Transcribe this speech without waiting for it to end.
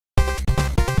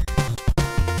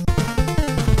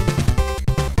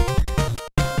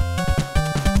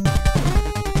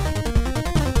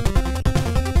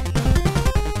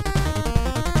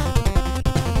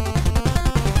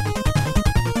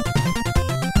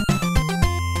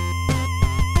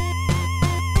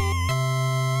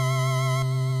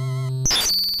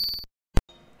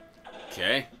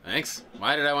Okay, thanks.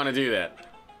 Why did I want to do that?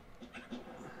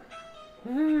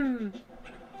 The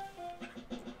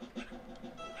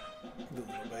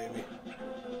little baby.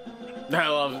 I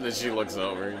love that she looks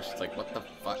over. She's like, what the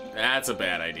fuck? That's a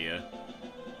bad idea.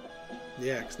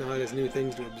 Yeah, because now it has new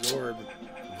things to absorb.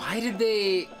 Why did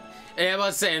they... Yeah, I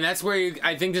was saying, that's where you...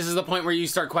 I think this is the point where you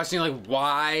start questioning, like,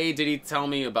 why did he tell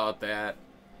me about that?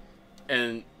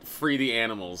 And free the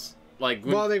animals. Like,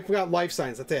 when... Well, they've got life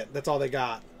signs. That's it. That's all they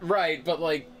got. Right, but,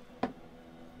 like...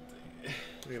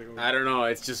 I don't know,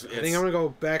 it's just... I think I'm going to go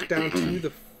back down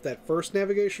to that first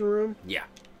navigation room. Yeah.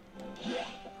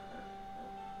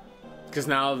 Because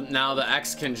now the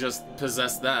X can just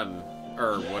possess them.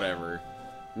 Or whatever.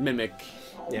 Mimic.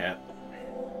 Yeah.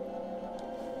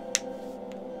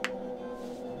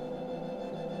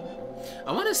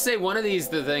 I want to say one of the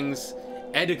things,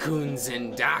 Edikuns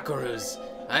and Dakarus.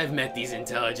 I've met these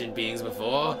intelligent beings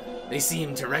before. They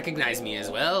seem to recognize me as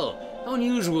well. How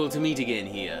unusual to meet again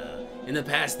here. In the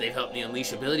past, they've helped me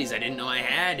unleash abilities I didn't know I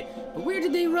had. But where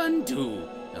did they run to?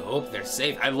 I hope they're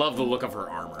safe. I love the look of her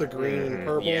armor. The green and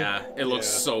purple. Yeah, it looks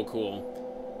so cool.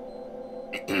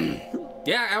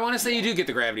 Yeah, I want to say you do get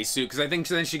the gravity suit, because I think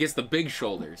then she gets the big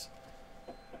shoulders.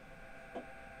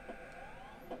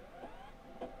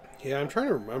 Yeah, I'm trying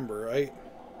to remember. I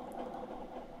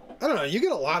don't know. You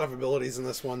get a lot of abilities in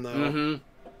this one, though. Mm-hmm.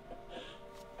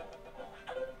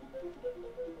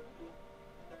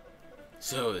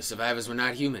 So, the survivors were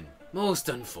not human. Most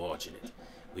unfortunate.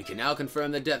 We can now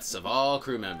confirm the deaths of all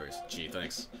crew members. Gee,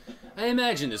 thanks. I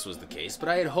imagined this was the case, but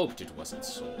I had hoped it wasn't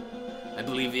so. I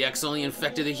believe the X only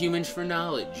infected the humans for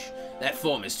knowledge. That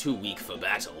form is too weak for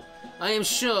battle. I am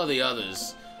sure the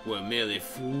others were merely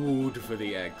food for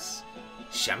the X.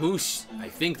 Shamush, I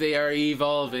think they are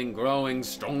evolving, growing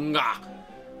stronger.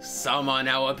 Some are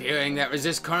now appearing that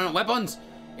resist current weapons.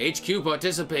 HQ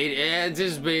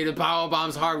anticipated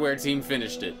Powerbomb's hardware team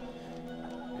finished it.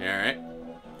 Alright.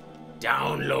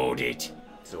 Download it.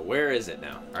 So where is it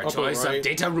now? Our Upper choice right. of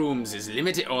data rooms is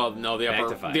limited. Oh, no, the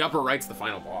upper right's the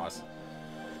final boss.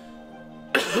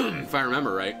 If I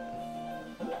remember right.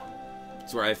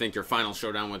 It's where I think your final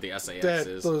showdown with the SAS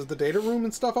is. The data room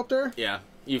and stuff up there? Yeah.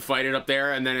 You fight it up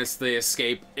there, and then it's the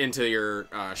escape into your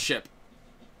ship.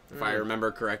 If I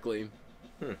remember correctly.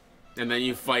 And then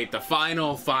you fight the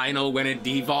final when it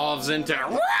devolves into...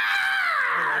 The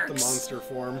monster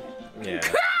form. Yeah.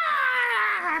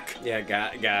 Yeah,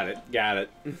 got it.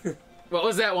 What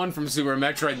was that one from Super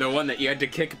Metroid? The one that you had to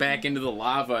kick back into the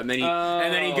lava, and then he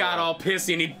got all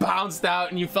pissy and he bounced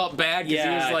out, and you felt bad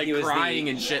because he was crying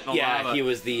and shit in the lava. Yeah, he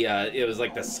was the it was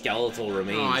like the skeletal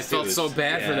remains. Oh, I felt so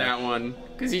bad for that one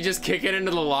because you just kick it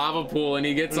into the lava pool, and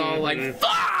he gets all like,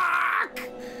 "Fuck!"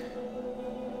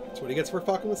 That's what he gets for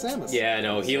fucking with Samus. Yeah,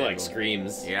 no, he like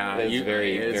screams. Yeah, it's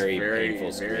very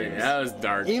painful screams. That was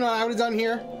dark. You know what I would have done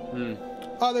here?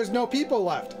 Oh, there's no people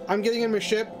left. I'm getting in my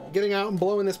ship, getting out and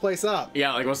blowing this place up.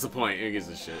 Yeah, like what's the point? Who gives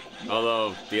a shit?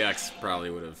 Although the X probably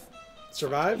would have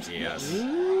survived. Yes.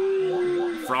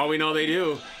 For all we know, they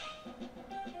do.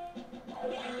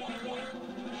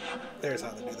 There's how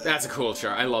they do that. That's a cool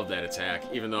chart. I love that attack,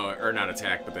 even though, or not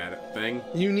attack, but that thing.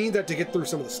 You need that to get through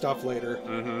some of the stuff later.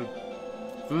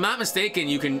 If I'm not mistaken,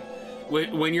 you can,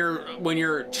 when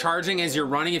you're charging as you're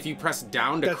running, if you press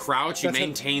down to crouch, you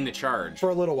maintain the charge for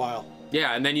a little while.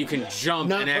 Yeah, and then you can jump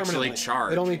Not and actually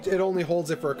charge. It only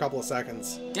holds it for a couple of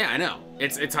seconds. Yeah, I know.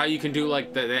 It's how you can do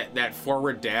like that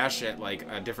forward dash at like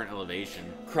a different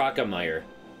elevation. Crocomire.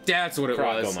 That's what it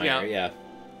was. Yeah.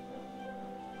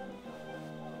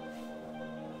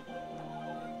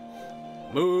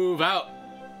 Move out.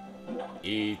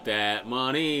 Eat that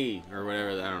money or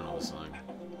whatever. I don't know the song.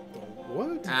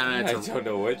 What? I don't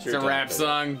know what you're It's a rap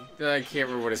song. I can't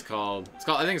remember what it's called.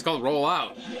 I think it's called Roll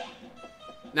Out.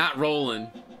 Not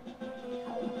Rollin'.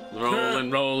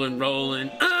 Rolling.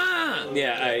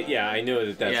 Yeah, I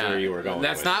knew that's where you were going.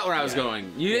 That's not where I was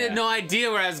going. You had no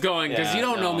idea where I was going because you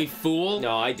don't know me, fool.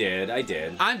 No, I did.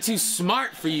 I'm too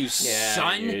smart for you,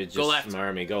 son. You're just go left.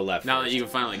 Smarmy. Go left. Now that you can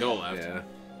finally go left. Yeah.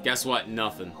 Guess what?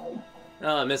 Nothing.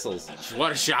 Missiles.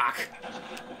 What a shock.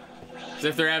 As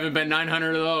if there haven't been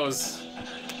 900 of those.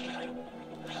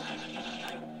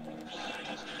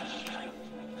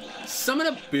 Summon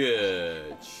a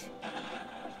bitch.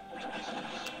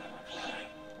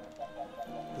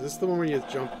 Is this the one where you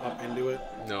jump up into it?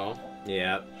 No.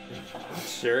 Yeah.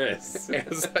 Sure is.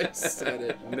 As I said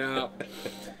it, no.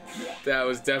 That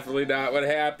was definitely not what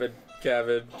happened,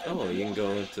 Kevin. Oh, you can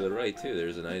go to the right too.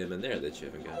 There's an item in there that you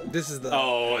haven't got. This is the...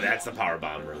 Oh, that's the power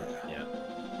bomb room. Yeah.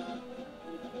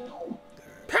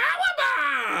 Power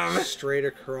bomb! Straight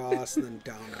across and then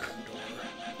down that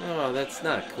door. Oh, that's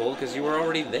not cool, because you were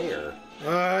already there.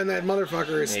 And that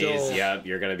motherfucker is still... Yeah,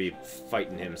 you're gonna be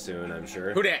fighting him soon, I'm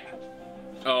sure. Who dat?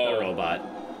 Oh, The robot.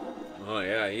 Oh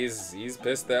yeah, he's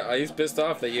pissed that he's pissed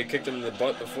off that you kicked him in the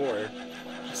butt before.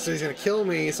 So he's gonna kill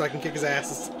me so I can kick his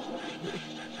ass.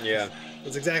 Yeah.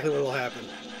 That's exactly what will happen.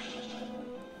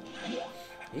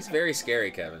 He's very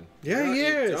scary, Kevin. Yeah, he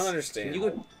is. I don't understand. Can you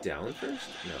go down first?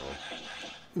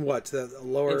 No. What? The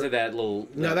lower... Into that little...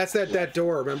 No, that's that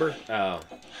door, remember? Oh.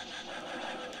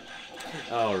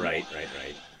 Oh, right.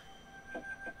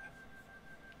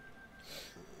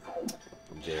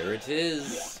 There it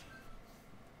is.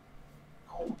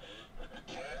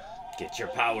 Get your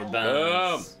power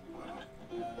bombs.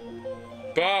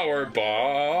 Power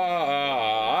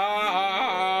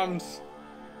bombs.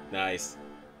 Nice.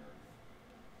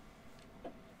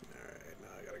 Alright, now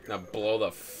I gotta go. Now blow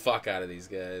the fuck out of these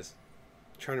guys.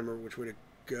 Trying to remember which way to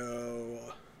go.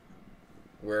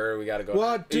 Where we gotta go?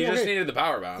 Well, now? You just needed the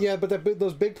power bomb. Yeah, but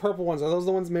those big purple ones, are those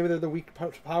the ones maybe they're the weak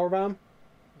power bomb?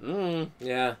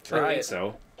 Yeah, Try I think it.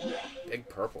 so. Big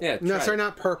purple. Yeah, No, try sorry, it.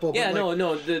 not purple. Yeah, but like,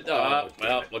 no.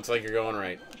 Well, looks like you're going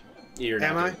right. You're not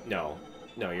Am I? No,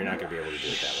 you're not gonna be able to do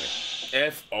it that way.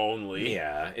 If only.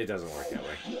 Yeah, it doesn't work that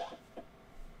way.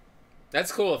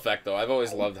 That's a cool effect, though. I've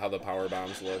always loved how the power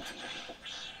bombs looked.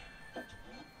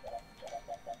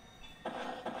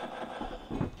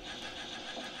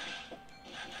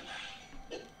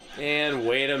 And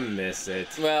way to miss it.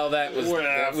 Well, that was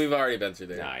we've already been through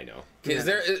there. Yeah, I know. Is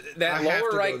there that I have to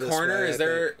lower go right this corner? way, Is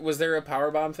there was there a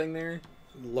power bomb thing there?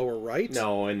 lower right?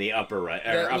 No, in the upper right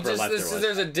or upper left.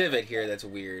 There's a divot here that's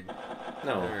weird.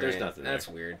 No, All there's right, nothing there. That's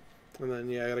weird. And then,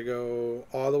 yeah, I gotta go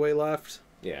all the way left.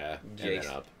 Yeah, Jace. and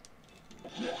then up.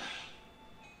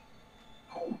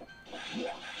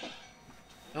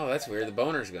 Oh, that's weird. The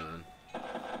boner's gone.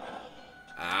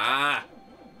 Ah.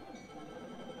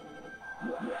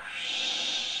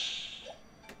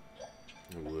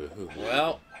 Woohoo.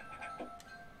 Well,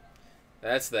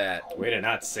 that's that. Way to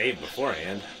not save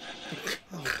beforehand.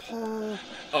 Oh, Paul.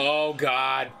 Oh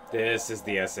God. This is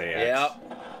the SAX.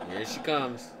 Yep. Here she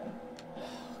comes.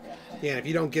 Yeah, if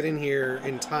you don't get in here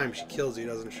in time, she kills you,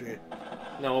 doesn't she?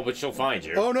 No, but she'll find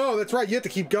you. Oh no, that's right. You have to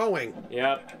keep going.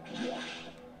 Yep.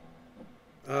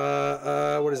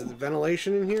 What is it?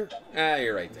 Ventilation in here? Ah,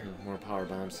 you're right there. More power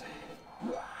bombs.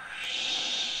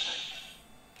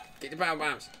 Get the power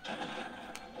bombs.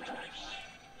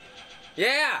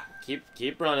 Yeah.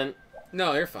 Keep running.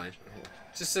 No, you're fine.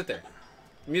 Just sit there.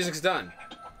 The music's done.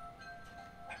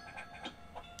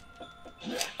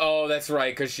 Oh, that's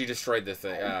right, because she destroyed the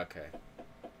thing. Ah, okay.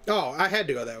 Oh, I had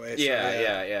to go that way. So,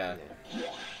 Yeah.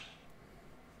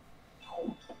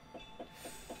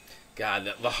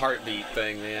 God, the heartbeat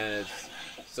thing, man, it's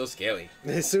so scary.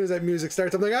 As soon as that music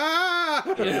starts, I'm like, ah!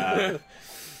 Yeah.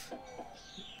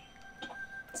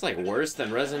 It's like worse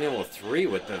than Resident Evil 3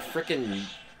 with the frickin'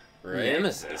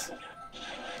 Nemesis.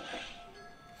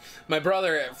 My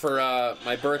brother, for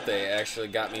my birthday, actually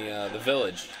got me The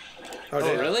Village. Oh,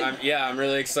 did- really? I'm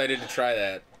really excited to try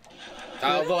that.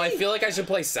 Although I feel like I should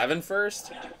play 7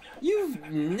 first. You've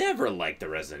never liked the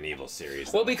Resident Evil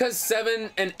series. Well, though. because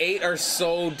 7 and 8 are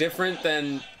so different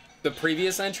than the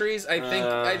previous entries, I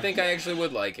think I actually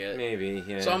would like it. Maybe,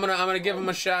 yeah. So I'm gonna give him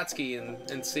a shotski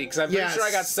and see, because I'm pretty sure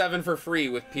I got 7 for free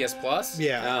with PS Plus.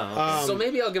 Yeah. Oh, okay. So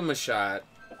maybe I'll give him a shot.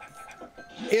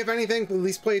 If anything, at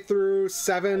least play through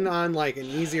 7 on like an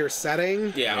easier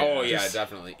setting. Yeah. Yeah, Oh yeah, just-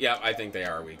 definitely. Yeah, I think they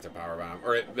are weak to power bomb,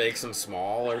 or it makes them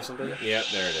small or something. Yep,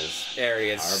 there it is. There he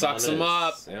is. Power Sucks bomb them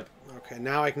up. is- Yep. Okay,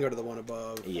 now I can go to the one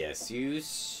above. Yes, you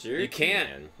sure You can't.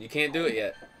 can. You can't do it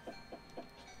yet.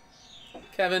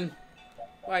 Kevin,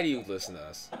 why do you listen to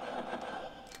us?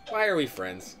 Why are we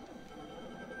friends?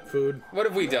 Food. What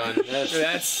have we done?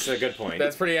 That's a good point.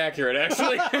 That's pretty accurate,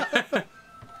 actually.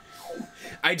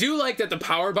 I do like that the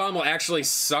power bomb will actually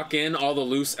suck in all the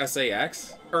loose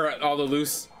SAX, or all the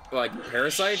loose like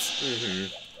parasites.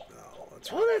 Oh,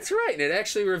 that's right. Oh, that's right. And it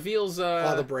actually reveals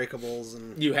All the breakables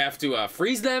and you have to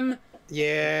freeze them,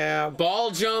 yeah.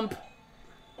 ball jump,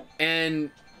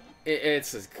 and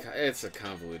it's a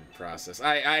convoluted process.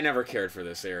 I never cared for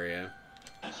this area.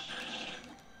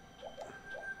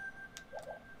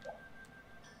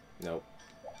 Nope.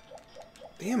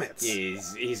 Damn it.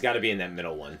 He's got to be in that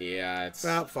middle one. Yeah, it's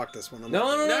Well, fuck this one. I'm No,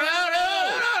 not no, doing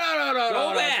no, no,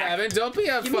 Go back. Kevin. Don't be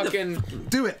a fucking. it.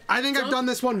 Do it. I think I've done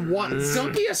this one once.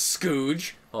 Don't be a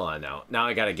scooge. Hold on now. Now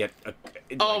I gotta get.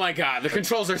 Oh my god, the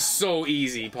controls are so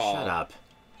easy, Paul. Shut up.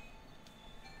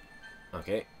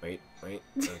 Okay, wait.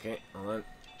 Okay, hold on.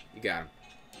 You got him.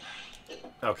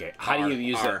 Okay, how do you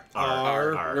use R. it?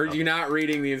 R. Were you not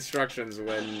reading the instructions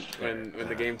when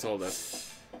the game told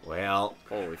us? Well,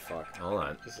 Holy fuck. hold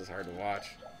on. This is hard to watch.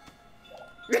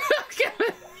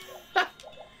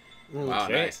 Wow,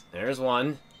 Okay, nice. there's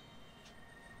one.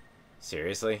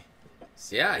 Seriously?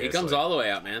 Yeah, he comes Seriously. all the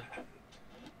way up, man.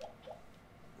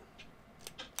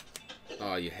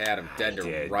 Oh, you had him dead to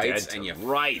Dead rights, to and you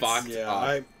rights. fucked Yeah,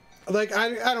 up. I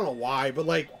don't know why, but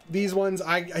like these ones,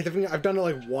 I think I've done it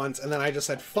like once, and then I just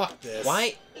said fuck this.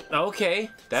 Why? Okay,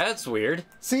 that's weird.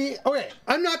 See, okay,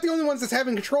 I'm not the only ones that's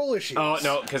having control issues. Oh,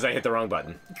 no, because I hit the wrong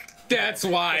button. That's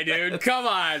why, dude. Come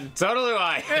on. Totally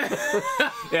why.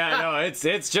 Yeah, no,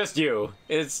 it's just you.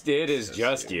 It is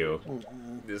just you.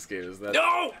 This game is that.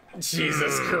 No!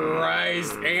 Jesus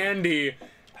Christ, Andy.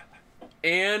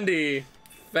 Andy,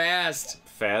 fast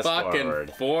Fast fucking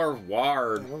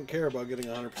forward. I don't care about getting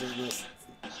 100% of this.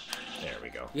 There we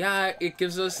go. Yeah, it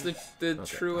gives us the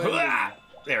true ending. Ah!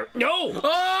 There. No!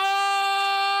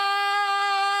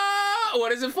 Oh!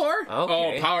 What is it for?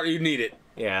 Okay. Oh, power. You need it.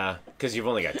 Yeah, because you've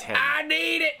only got 10. I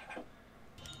need it.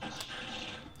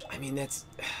 I mean, that's...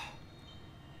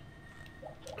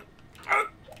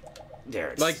 There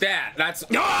it is. Like that. That's.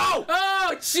 No!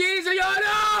 Oh, jeez. Oh,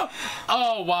 no!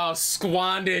 Oh, wow.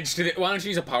 Squandage. Why don't you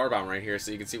use a power bomb right here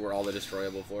so you can see where all the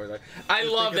destroyable floors are? I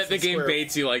love think that the it's the game square-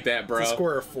 baits you like that, bro. It's a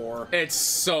square of 4. It's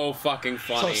so fucking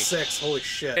So funny. 6, holy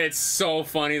shit. It's so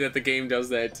funny that the game does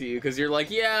that to you because you're like,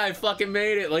 yeah, I fucking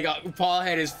made it. Like, Paul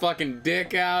had his fucking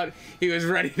dick out. He was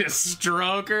ready to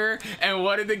stroke her. And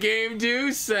what did the game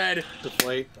do? Said,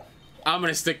 Deflate. I'm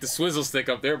going to stick the swizzle stick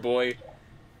up there, boy.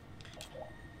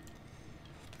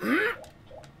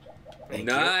 Thank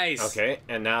Nice. you. Okay,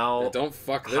 and now... Don't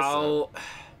fuck this how... up.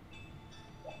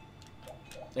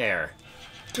 There.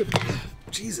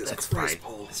 Jesus That's Christ,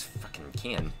 fine. Paul. This fucking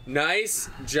can. Nice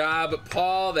job,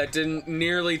 Paul. That didn't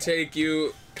nearly take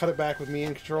you... Cut it back with me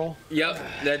in control. Yep,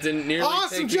 that didn't nearly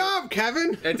Awesome take job,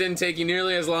 Kevin! That didn't take you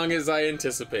nearly as long as I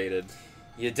anticipated.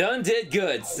 You done did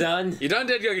good, son. You done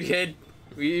did good, kid.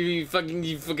 You fucking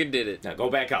did it. Now go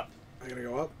back up. I gotta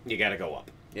go up. You gotta go up.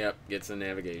 Yep, gets the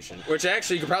navigation. Which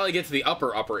actually, you could probably get to the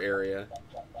upper area.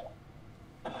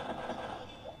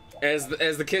 As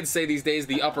the kids say these days,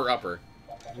 the upper.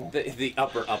 The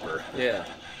upper. Yeah.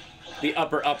 The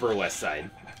upper west side.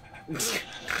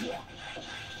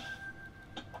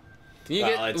 Can you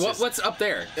Well, get it's just- what's up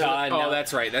there? No. Oh,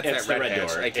 that's right. That's It's that the red red hatch.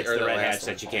 door. I It's or the red last hatch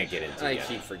one. that you can't get into I yet.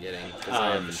 keep forgetting because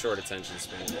I have a short attention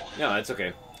span. No, that's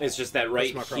okay. It's just that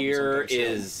right my problem here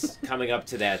sometimes. is coming up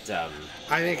to that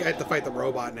I think I have to fight the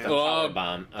robot now. Oh. power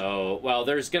bomb. Oh, well,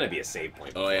 there's gonna be a save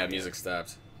point. Oh yeah, beforehand. music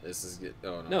stopped. This is good.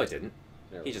 Oh no. No, it didn't.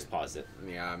 There He we just go. paused it.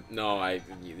 Yeah. No, it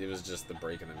was just the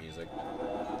break in the music.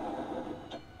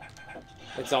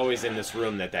 It's always in this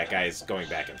room that guy's going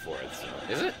back and forth.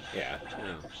 So. Is it? Yeah,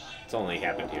 No. it's only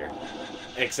happened here.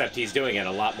 Except he's doing it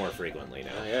a lot more frequently now.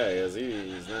 Oh, yeah, he is.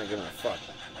 He's not giving a fuck.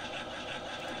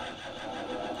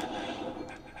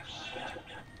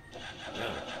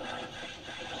 No.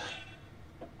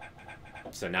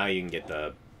 So now you can get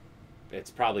the...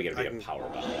 It's probably going to be a power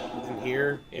bomb. In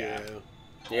here? Yeah.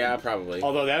 Yeah, probably.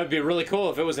 Although that would be really cool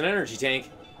if it was an energy tank.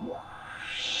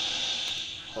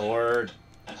 Or...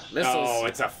 Missiles. Oh,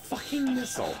 it's a fucking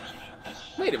missile.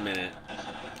 Wait a minute.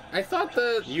 I thought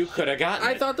the You could have gotten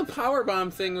it. the power bomb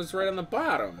thing was right on the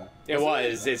bottom. It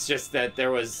was. It's just that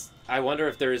there was... I wonder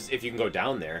if you can go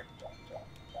down there.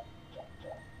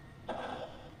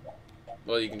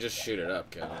 Well, you can just shoot it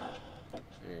up, Kevin.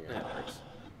 There you go. That works.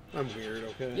 I'm weird,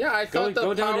 okay? Yeah, I thought Go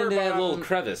the down power into that bomb... little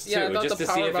crevice, too, Yeah, I thought just the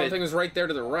to see power if bomb it... thing was right there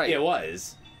to the right. It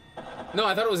was. No,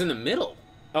 I thought it was in the middle.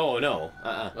 Oh, no.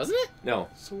 Wasn't it? No.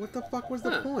 So what the fuck was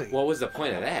the Huh. point? What was the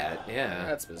point of that? Yeah.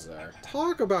 That's bizarre.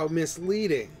 Talk about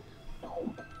misleading.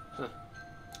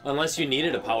 Unless you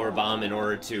needed a power bomb in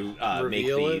order to make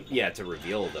Reveal the... it? Yeah, to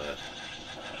reveal the...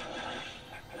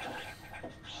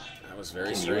 That was very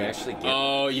Can you strange. actually get...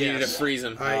 Oh, you needed to Yes. freeze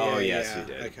him. Oh, yeah, yes, yeah, you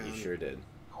I did. can. You sure did.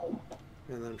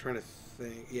 And then I'm trying to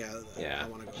think. Yeah, Yeah. I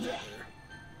want to go through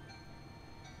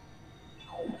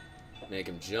there. Make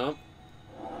him jump.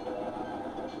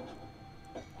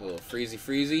 A little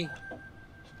freezy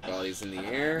while he's in the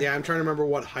air. Yeah, I'm trying to remember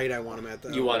what height I want him at, though.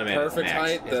 You want him at his Perfect max,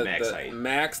 height. his The max height.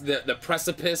 max. The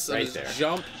precipice of Right his there.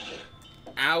 jump.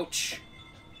 Ouch.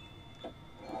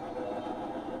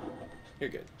 You're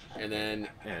good. And then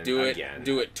And do it. again.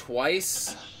 Do it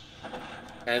twice.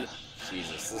 And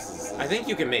Jesus, this is. I think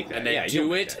you can make that. And then yeah, do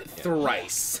you'll it make that, yeah.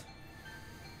 thrice.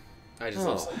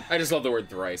 Oh. I just love the word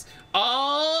thrice.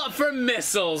 All for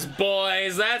missiles,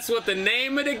 boys. That's what the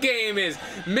name of the game is.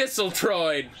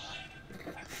 Missile-troid.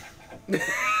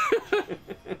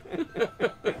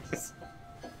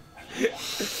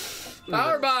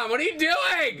 Power bomb. What are you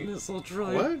doing? Missile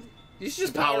droid. What? You should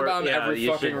just power bomb every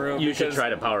fucking room. You should try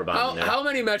to power bomb there. How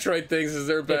many Metroid things has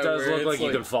there been? It does look like you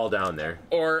can fall down there.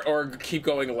 Or keep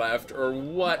going left, or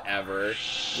whatever.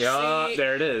 Yeah, See,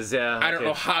 there it is, yeah. I don't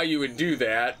know how you would do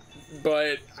that,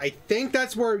 but... I think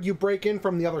that's where you break in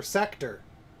from the other sector.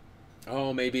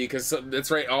 Oh, maybe, because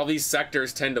that's right, all these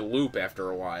sectors tend to loop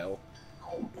after a while.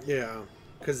 Yeah,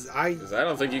 because I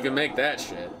don't think you can make that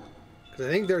shit. Because I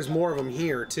think there's more of them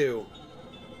here, too.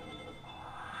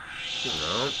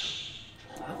 No.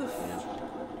 Oh,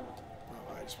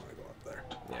 I just want to go up there.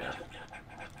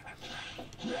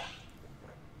 Yeah.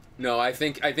 No, I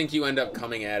think you end up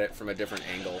coming at it from a different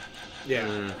angle.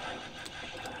 Yeah.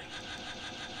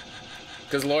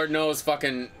 Because Lord knows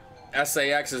fucking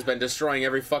SAX has been destroying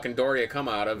every fucking door you come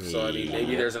out of, so I mean,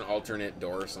 maybe there's an alternate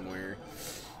door somewhere.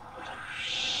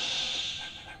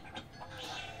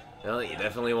 Well, you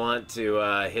definitely want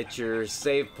to hit your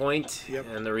save point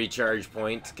and the recharge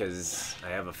point, because I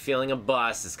have a feeling a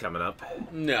boss is coming up.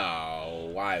 No,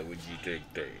 why would you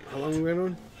take that? How long have we been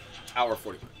on? Hour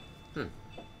 45.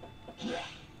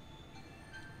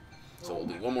 So we'll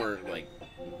do one more, like,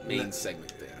 main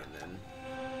segment thing, and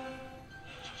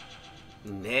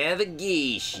then...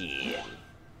 Navigation.